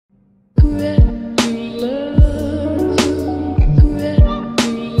Hello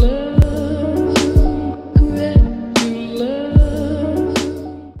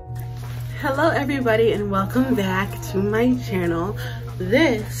everybody and welcome back to my channel.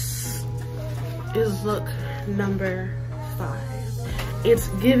 This is look number 5. It's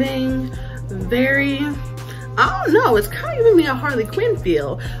giving very, I don't know, it's kind of giving me a Harley Quinn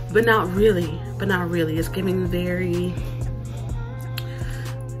feel, but not really. It's giving very,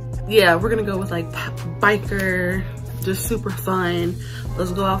 yeah, we're gonna go with like biker, just super fun.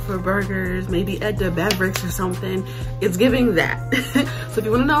 Let's go out for burgers, maybe at the beverage or something. It's giving that. So if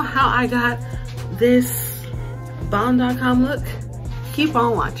you wanna know how I got this bomb.com look, keep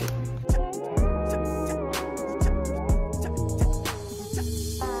on watching.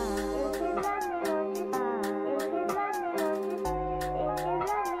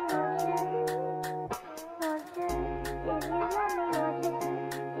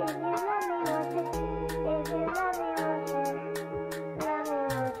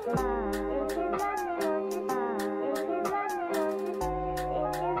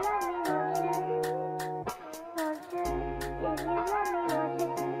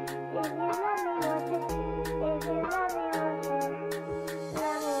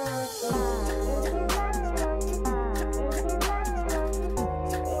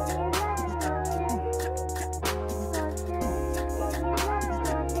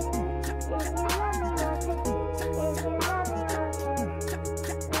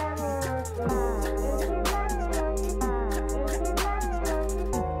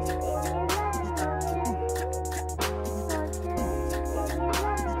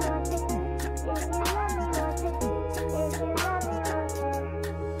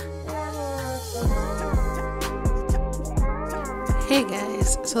 Hey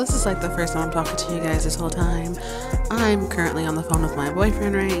guys, so this is like the first time I'm talking to you guys this whole time. I'm currently on the phone with my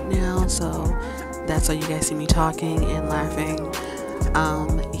boyfriend right now, so that's why you guys see me talking and laughing.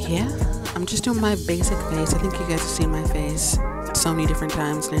 Yeah, I'm just doing my basic face. I think you guys have seen my face so many different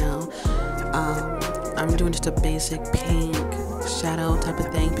times now. I'm doing just a basic pink shadow type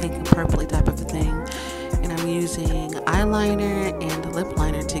of thing, pink and purpley type of a thing. And I'm using eyeliner and lip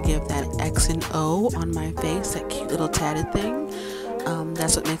liner to give that X and O on my face, that cute little tatted thing.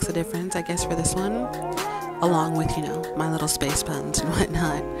 That's what makes the difference, I guess, for this one, along with, you know, my little space buttons and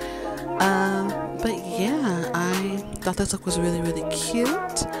whatnot. But yeah, I thought this look was really, really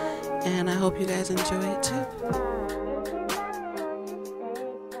cute, and I hope you guys enjoy it too.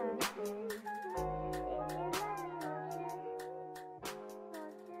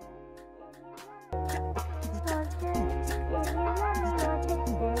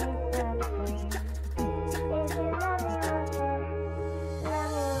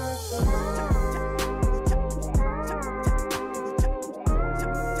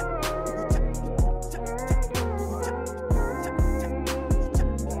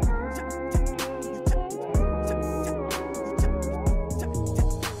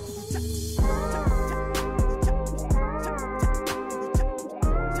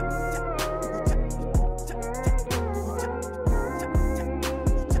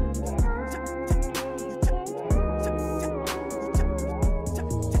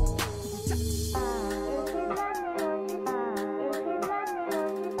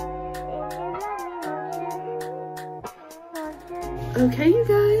 Okay, you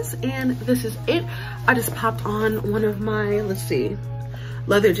guys, and this is it. I just popped on one of my, let's see,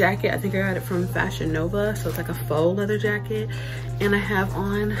 leather jacket. I think I got it from Fashion Nova, so it's like a faux leather jacket. And I have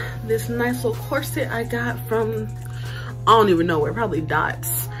on this nice little corset I got from, I don't even know where, probably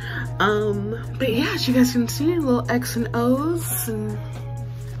Dots. But yeah, as you guys can see, little X and O's, and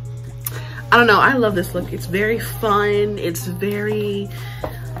I don't know, I love this look. It's very fun. It's very,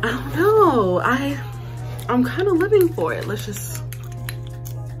 I don't know, I'm kind of living for it. Let's just,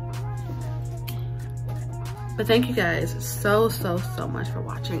 but thank you guys so much for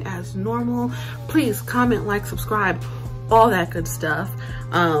watching. As normal, please comment, like, subscribe, all that good stuff.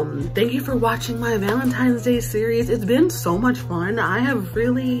 Thank you for watching my Valentine's Day series. It's been so much fun. I have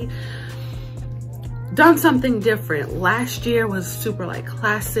really done something different. Last year was super like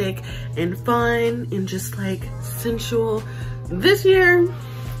classic and fun and just like sensual. This year,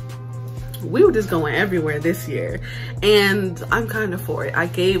 we were just going everywhere this year, and I'm kind of for it. I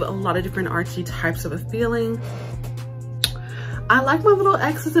gave a lot of different artsy types of a feeling. I like my little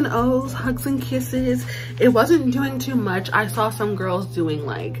X's and O's, hugs and kisses. It wasn't doing too much. I saw some girls doing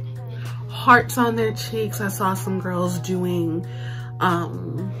like hearts on their cheeks. I saw some girls doing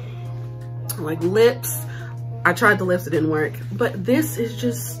like lips. I tried the lips, it didn't work, but this is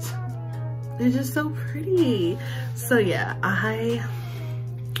just, it's just so pretty. So yeah,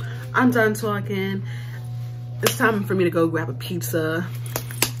 I'm done talking. It's time for me to go grab a pizza.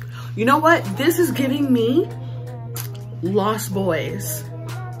 You know what? This is giving me Lost Boys.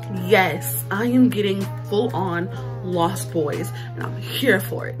 Yes, I am getting full on Lost Boys and I'm here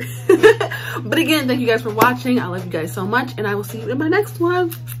for it. But again, thank you guys for watching. I love you guys so much and I will see you in my next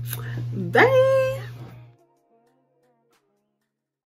one. Bye.